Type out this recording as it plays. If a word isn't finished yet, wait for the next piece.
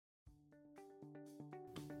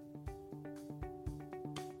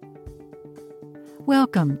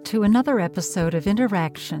Welcome to another episode of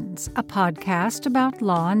Interactions, a podcast about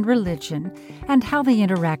law and religion and how they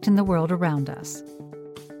interact in the world around us.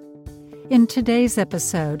 In today's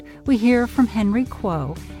episode, we hear from Henry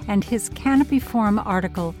Kuo and his Canopy Forum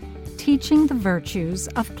article, Teaching the Virtues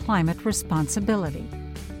of Climate Responsibility.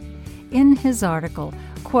 In his article,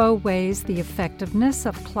 Kuo weighs the effectiveness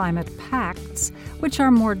of climate pacts, which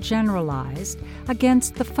are more generalized,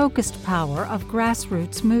 against the focused power of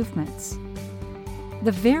grassroots movements.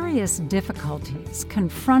 The various difficulties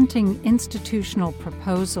confronting institutional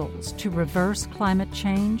proposals to reverse climate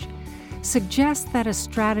change suggest that a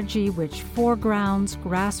strategy which foregrounds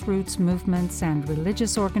grassroots movements and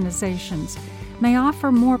religious organizations may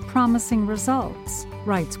offer more promising results,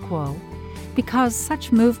 writes Kuo, because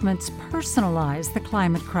such movements personalize the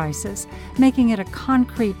climate crisis, making it a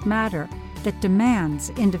concrete matter that demands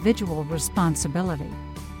individual responsibility.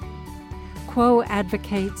 Kuo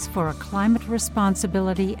advocates for a climate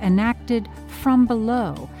responsibility enacted from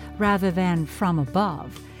below rather than from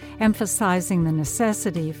above, emphasizing the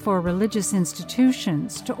necessity for religious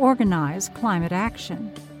institutions to organize climate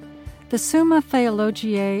action. The Summa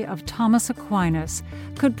Theologiae of Thomas Aquinas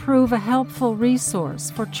could prove a helpful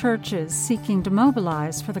resource for churches seeking to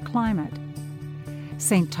mobilize for the climate.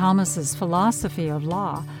 St. Thomas's philosophy of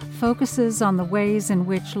law focuses on the ways in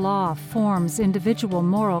which law forms individual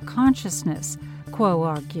moral consciousness, Kuo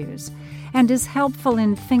argues, and is helpful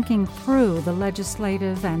in thinking through the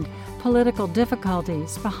legislative and political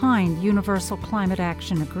difficulties behind universal climate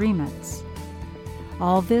action agreements.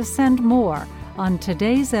 All this and more on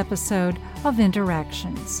today's episode of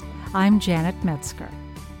Interactions. I'm Janet Metzger.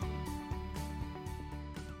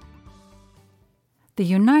 The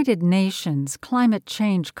United Nations Climate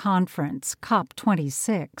Change Conference,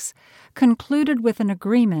 COP26, concluded with an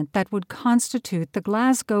agreement that would constitute the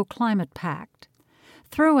Glasgow Climate Pact.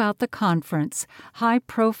 Throughout the conference,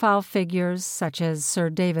 high-profile figures such as Sir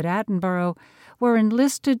David Attenborough were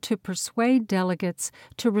enlisted to persuade delegates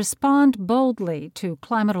to respond boldly to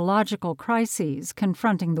climatological crises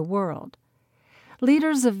confronting the world.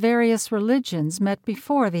 Leaders of various religions met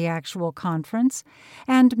before the actual conference,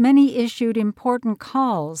 and many issued important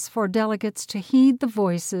calls for delegates to heed the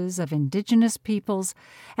voices of indigenous peoples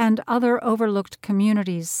and other overlooked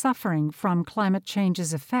communities suffering from climate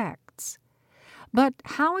change's effects. But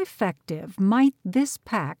how effective might this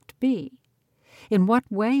pact be? In what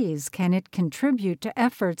ways can it contribute to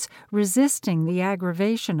efforts resisting the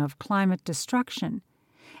aggravation of climate destruction?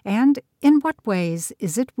 And in what ways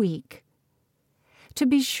is it weak? To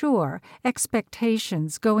be sure,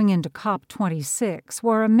 expectations going into COP26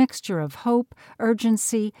 were a mixture of hope,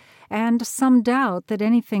 urgency, and some doubt that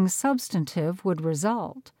anything substantive would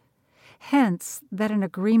result. Hence, that an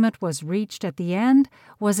agreement was reached at the end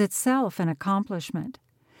was itself an accomplishment.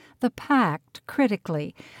 The pact,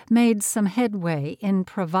 critically, made some headway in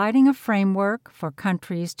providing a framework for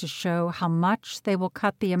countries to show how much they will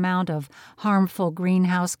cut the amount of harmful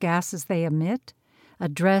greenhouse gases they emit,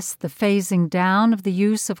 address the phasing down of the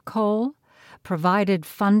use of coal, provided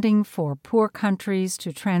funding for poor countries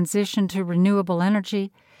to transition to renewable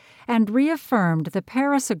energy, and reaffirmed the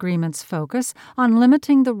Paris Agreement's focus on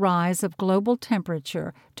limiting the rise of global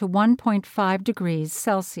temperature to 1.5 degrees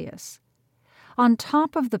Celsius. On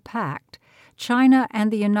top of the pact, China and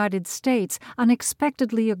the United States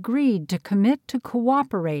unexpectedly agreed to commit to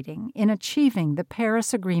cooperating in achieving the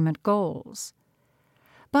Paris Agreement goals.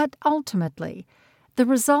 But ultimately, the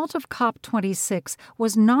result of COP26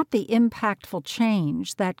 was not the impactful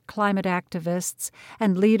change that climate activists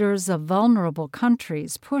and leaders of vulnerable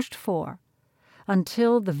countries pushed for.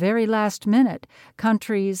 Until the very last minute,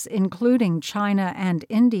 countries, including China and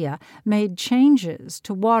India, made changes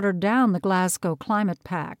to water down the Glasgow Climate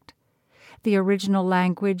Pact. The original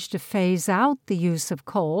language to phase out the use of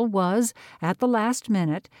coal was, at the last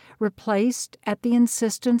minute, replaced at the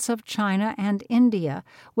insistence of China and India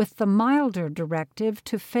with the milder directive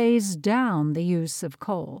to phase down the use of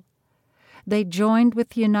coal. They joined with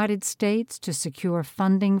the United States to secure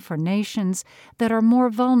funding for nations that are more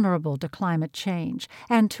vulnerable to climate change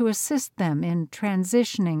and to assist them in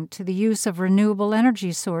transitioning to the use of renewable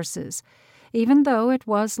energy sources, even though it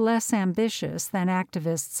was less ambitious than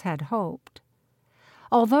activists had hoped.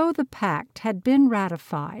 Although the pact had been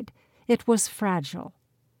ratified, it was fragile.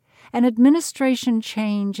 An administration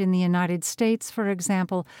change in the United States, for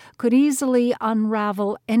example, could easily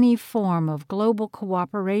unravel any form of global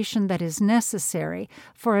cooperation that is necessary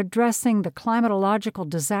for addressing the climatological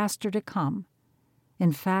disaster to come.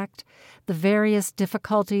 In fact, the various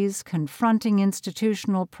difficulties confronting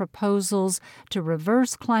institutional proposals to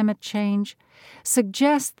reverse climate change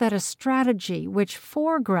suggest that a strategy which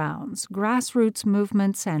foregrounds grassroots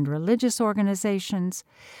movements and religious organizations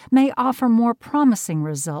may offer more promising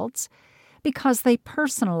results because they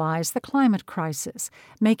personalize the climate crisis,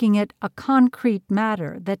 making it a concrete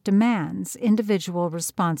matter that demands individual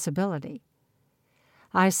responsibility.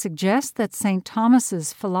 I suggest that St.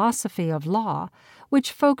 Thomas's philosophy of law,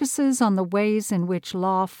 which focuses on the ways in which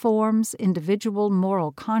law forms individual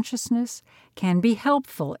moral consciousness, can be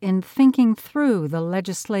helpful in thinking through the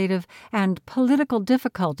legislative and political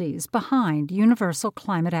difficulties behind universal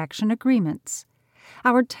climate action agreements.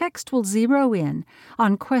 Our text will zero in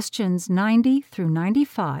on questions 90 through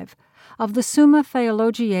 95 of the Summa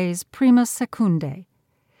Theologiae's Prima Secundae.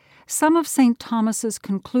 Some of St. Thomas's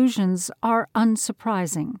conclusions are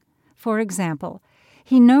unsurprising. For example,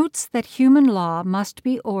 he notes that human law must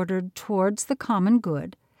be ordered towards the common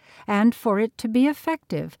good, and for it to be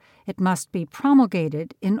effective, it must be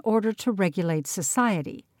promulgated in order to regulate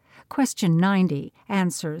society. Question 90,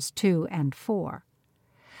 answers 2 and 4.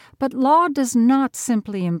 But law does not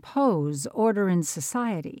simply impose order in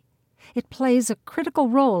society. It plays a critical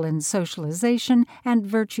role in socialization and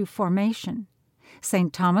virtue formation.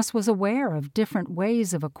 St. Thomas was aware of different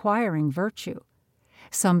ways of acquiring virtue.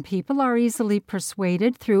 Some people are easily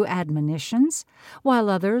persuaded through admonitions, while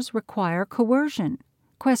others require coercion.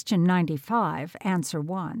 Question 95, answer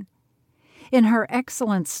 1. In her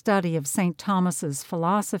excellent study of St. Thomas's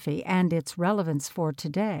philosophy and its relevance for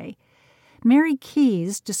today, Mary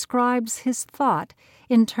Keyes describes his thought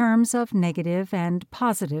in terms of negative and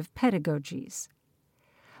positive pedagogies.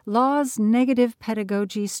 Law's negative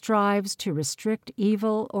pedagogy strives to restrict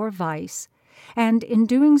evil or vice, and in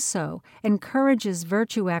doing so encourages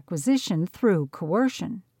virtue acquisition through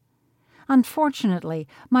coercion. Unfortunately,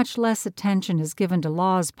 much less attention is given to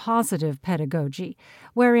law's positive pedagogy,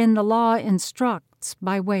 wherein the law instructs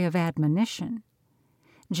by way of admonition.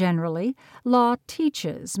 Generally, law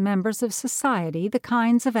teaches members of society the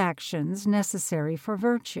kinds of actions necessary for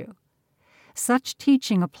virtue. Such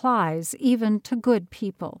teaching applies even to good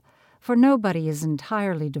people, for nobody is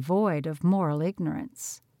entirely devoid of moral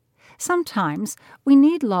ignorance. Sometimes we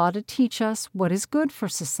need law to teach us what is good for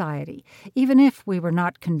society, even if we were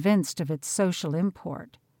not convinced of its social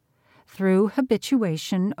import. Through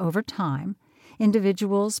habituation over time,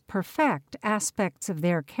 individuals perfect aspects of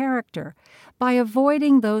their character by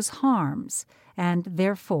avoiding those harms and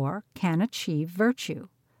therefore can achieve virtue.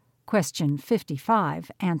 Question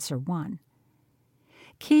 55, answer 1.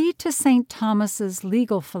 Key to St. Thomas's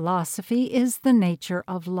legal philosophy is the nature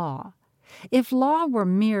of law. If law were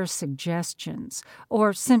mere suggestions,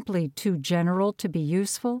 or simply too general to be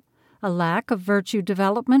useful, a lack of virtue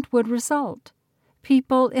development would result.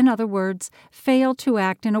 People, in other words, fail to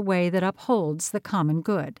act in a way that upholds the common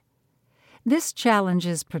good. This challenge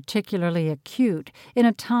is particularly acute in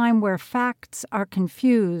a time where facts are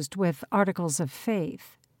confused with articles of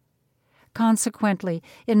faith. Consequently,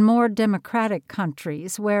 in more democratic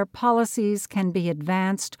countries where policies can be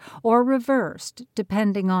advanced or reversed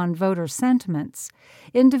depending on voter sentiments,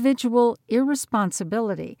 individual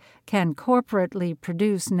irresponsibility can corporately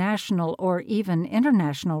produce national or even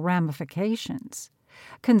international ramifications.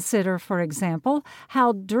 Consider, for example,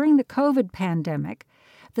 how during the COVID pandemic,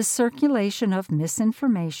 the circulation of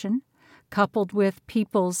misinformation, coupled with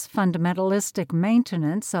people's fundamentalistic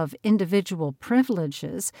maintenance of individual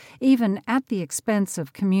privileges, even at the expense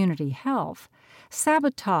of community health,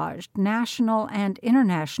 sabotaged national and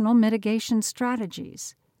international mitigation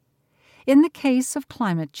strategies. In the case of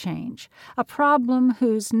climate change, a problem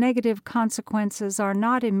whose negative consequences are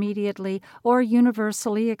not immediately or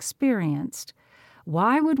universally experienced,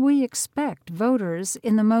 why would we expect voters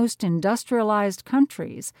in the most industrialized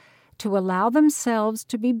countries to allow themselves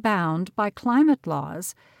to be bound by climate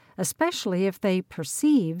laws, especially if they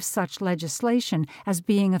perceive such legislation as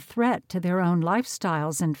being a threat to their own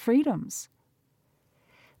lifestyles and freedoms?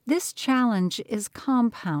 This challenge is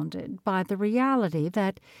compounded by the reality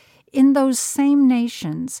that in those same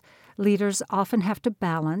nations, leaders often have to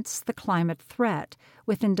balance the climate threat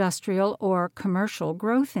with industrial or commercial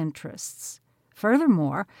growth interests.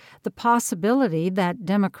 Furthermore, the possibility that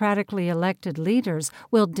democratically elected leaders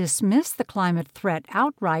will dismiss the climate threat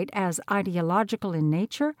outright as ideological in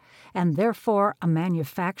nature and therefore a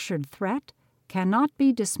manufactured threat cannot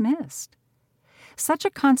be dismissed. Such a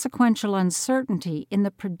consequential uncertainty in the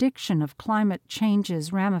prediction of climate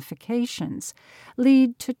change's ramifications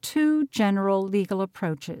lead to two general legal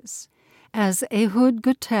approaches. As Ehud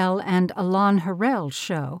Gottel and Alon Harel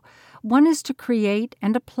show, One is to create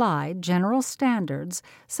and apply general standards,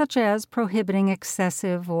 such as prohibiting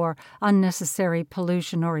excessive or unnecessary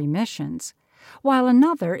pollution or emissions, while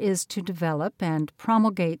another is to develop and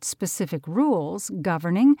promulgate specific rules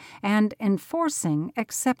governing and enforcing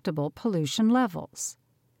acceptable pollution levels.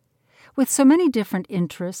 With so many different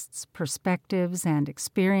interests, perspectives, and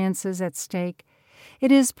experiences at stake,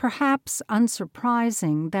 it is perhaps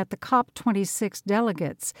unsurprising that the COP26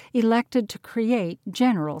 delegates elected to create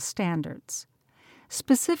general standards.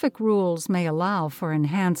 Specific rules may allow for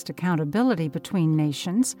enhanced accountability between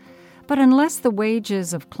nations, but unless the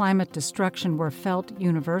wages of climate destruction were felt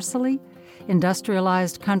universally,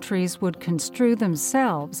 industrialized countries would construe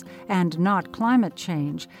themselves and not climate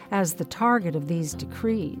change as the target of these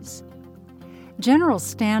decrees. General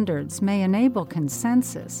standards may enable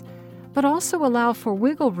consensus, but also allow for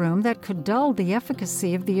wiggle room that could dull the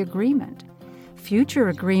efficacy of the agreement. Future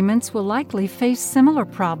agreements will likely face similar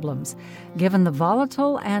problems, given the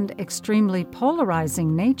volatile and extremely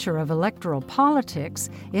polarizing nature of electoral politics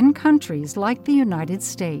in countries like the United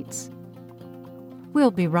States.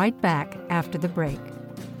 We'll be right back after the break.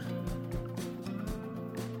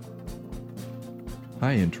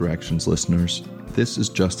 Hi, Interactions listeners. This is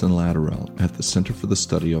Justin Latterell at the Center for the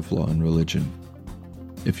Study of Law and Religion.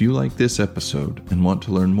 If you like this episode and want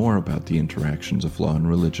to learn more about the interactions of law and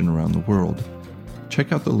religion around the world,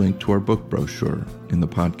 check out the link to our book brochure in the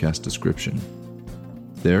podcast description.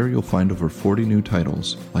 There you'll find over 40 new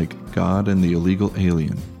titles like God and the Illegal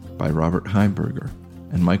Alien by Robert Heiberger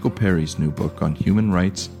and Michael Perry's new book on human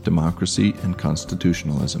rights, democracy, and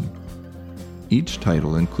constitutionalism. Each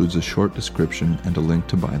title includes a short description and a link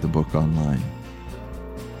to buy the book online.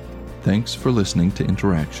 Thanks for listening to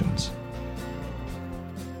Interactions.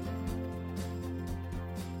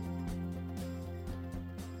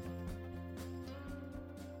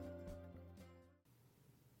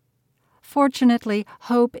 Fortunately,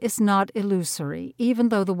 hope is not illusory, even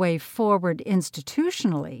though the way forward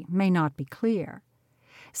institutionally may not be clear.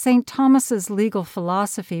 St. Thomas's legal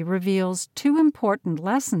philosophy reveals two important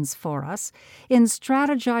lessons for us in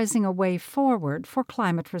strategizing a way forward for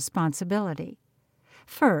climate responsibility.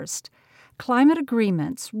 First, climate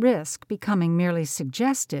agreements risk becoming merely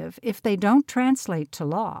suggestive if they don't translate to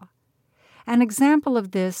law. An example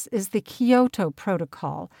of this is the Kyoto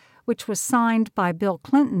Protocol, which was signed by Bill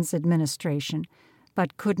Clinton's administration,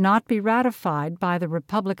 but could not be ratified by the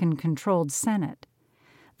Republican-controlled Senate.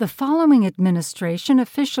 The following administration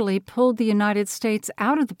officially pulled the United States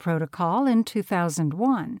out of the protocol in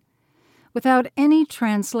 2001. Without any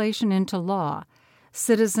translation into law,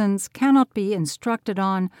 citizens cannot be instructed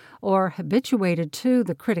on or habituated to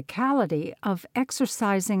the criticality of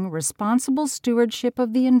exercising responsible stewardship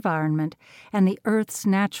of the environment and the Earth's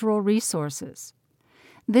natural resources.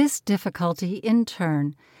 This difficulty, in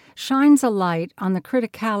turn, shines a light on the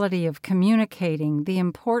criticality of communicating the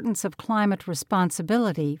importance of climate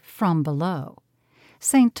responsibility from below.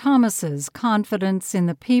 St. Thomas's confidence in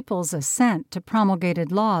the people's assent to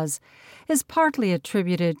promulgated laws is partly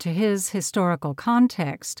attributed to his historical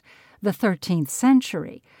context, the 13th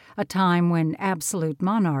century, a time when absolute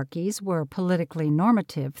monarchies were politically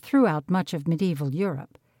normative throughout much of medieval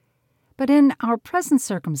Europe. But in our present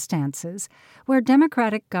circumstances, where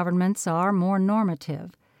democratic governments are more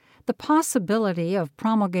normative, the possibility of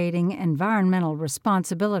promulgating environmental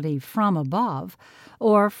responsibility from above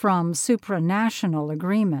or from supranational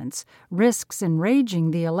agreements risks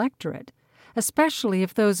enraging the electorate, especially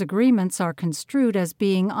if those agreements are construed as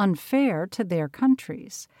being unfair to their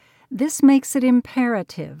countries. This makes it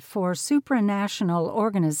imperative for supranational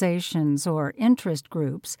organizations or interest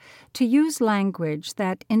groups to use language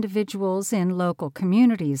that individuals in local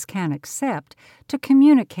communities can accept to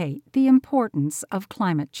communicate the importance of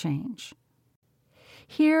climate change.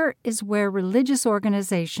 Here is where religious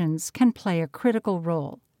organizations can play a critical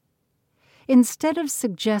role. Instead of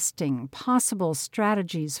suggesting possible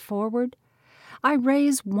strategies forward, I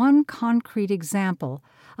raise one concrete example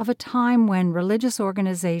of a time when religious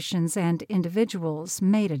organizations and individuals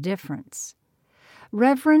made a difference.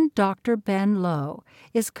 Reverend Dr. Ben Lowe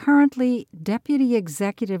is currently Deputy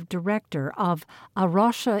Executive Director of A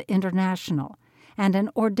Rocha International and an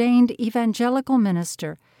ordained evangelical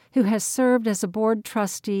minister who has served as a board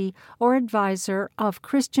trustee or advisor of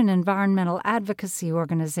Christian environmental advocacy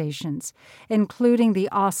organizations, including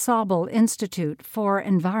the Ensemble Institute for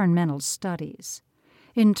Environmental Studies.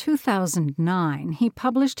 In 2009, he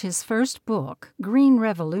published his first book, Green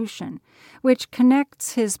Revolution, which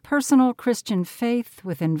connects his personal Christian faith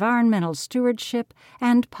with environmental stewardship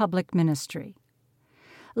and public ministry.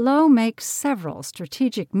 Lowe makes several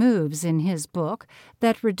strategic moves in his book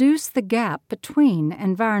that reduce the gap between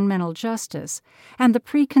environmental justice and the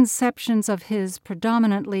preconceptions of his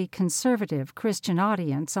predominantly conservative Christian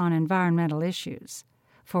audience on environmental issues.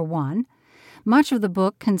 For one, much of the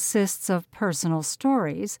book consists of personal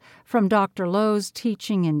stories, from Dr. Lowe's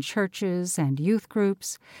teaching in churches and youth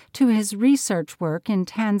groups to his research work in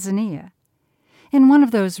Tanzania. In one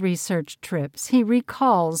of those research trips, he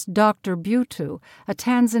recalls Dr. Butu, a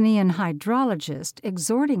Tanzanian hydrologist,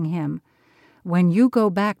 exhorting him, "When you go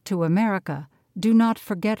back to America, do not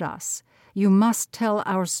forget us. You must tell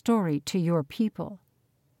our story to your people."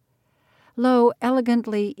 Lowe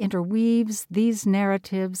elegantly interweaves these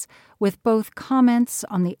narratives with both comments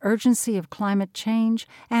on the urgency of climate change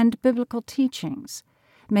and biblical teachings,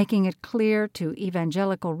 making it clear to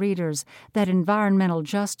evangelical readers that environmental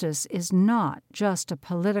justice is not just a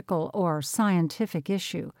political or scientific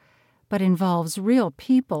issue, but involves real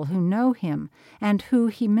people who know him and who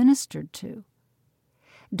he ministered to.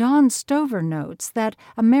 Don Stover notes that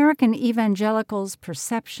American evangelicals'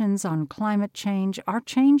 perceptions on climate change are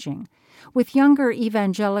changing, with younger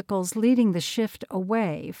evangelicals leading the shift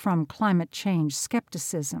away from climate change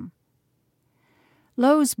skepticism.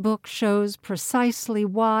 Lowe's book shows precisely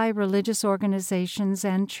why religious organizations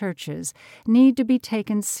and churches need to be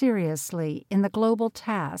taken seriously in the global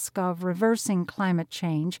task of reversing climate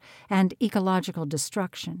change and ecological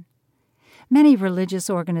destruction. Many religious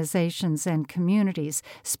organizations and communities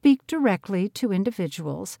speak directly to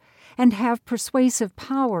individuals and have persuasive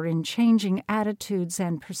power in changing attitudes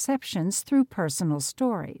and perceptions through personal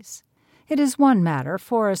stories. It is one matter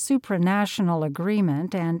for a supranational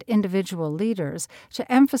agreement and individual leaders to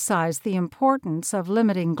emphasize the importance of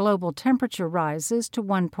limiting global temperature rises to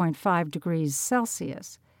 1.5 degrees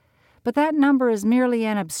Celsius, but that number is merely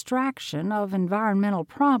an abstraction of environmental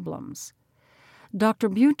problems. Dr.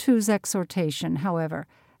 Butu's exhortation, however,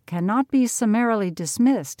 cannot be summarily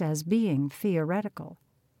dismissed as being theoretical.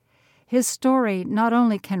 His story not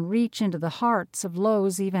only can reach into the hearts of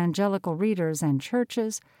Lowe's evangelical readers and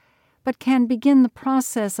churches, but can begin the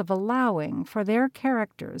process of allowing for their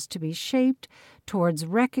characters to be shaped towards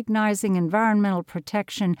recognizing environmental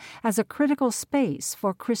protection as a critical space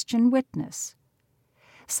for Christian witness.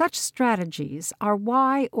 Such strategies are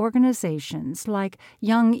why organizations like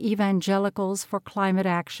Young Evangelicals for Climate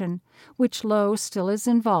Action, which Lowe still is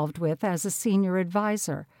involved with as a senior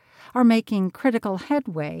advisor, are making critical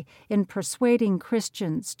headway in persuading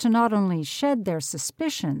Christians to not only shed their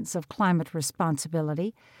suspicions of climate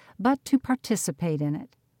responsibility, but to participate in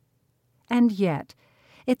it. And yet,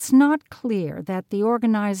 it's not clear that the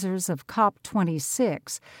organizers of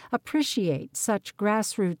COP26 appreciate such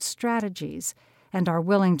grassroots strategies and are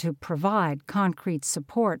willing to provide concrete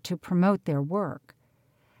support to promote their work.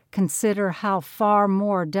 Consider how far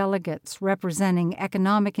more delegates representing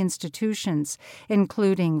economic institutions,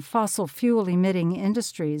 including fossil fuel-emitting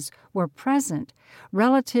industries, were present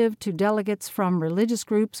relative to delegates from religious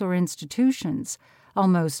groups or institutions,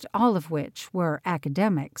 almost all of which were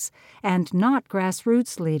academics, and not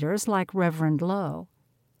grassroots leaders like Reverend Lowe.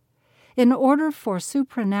 In order for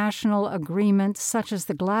supranational agreements such as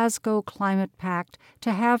the Glasgow Climate Pact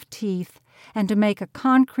to have teeth and to make a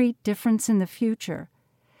concrete difference in the future,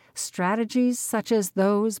 strategies such as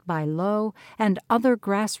those by Lowe and other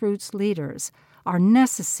grassroots leaders are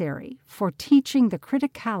necessary for teaching the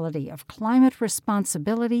criticality of climate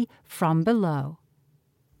responsibility from below.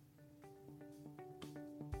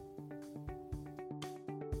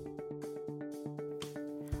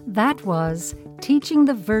 That was Teaching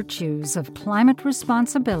the Virtues of Climate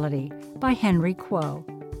Responsibility by Henry Kuo.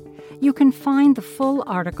 You can find the full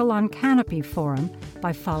article on Canopy Forum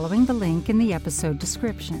by following the link in the episode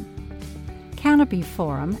description. Canopy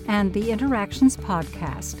Forum and the Interactions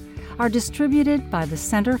podcast are distributed by the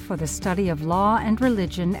Center for the Study of Law and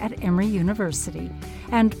Religion at Emory University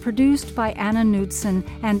and produced by Anna Knudsen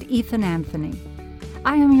and Ethan Anthony.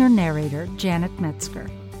 I am your narrator, Janet Metzger.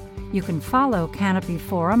 You can follow Canopy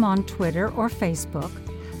Forum on Twitter or Facebook,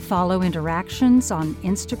 follow Interactions on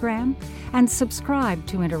Instagram, and subscribe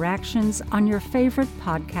to Interactions on your favorite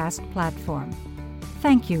podcast platform.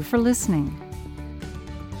 Thank you for listening.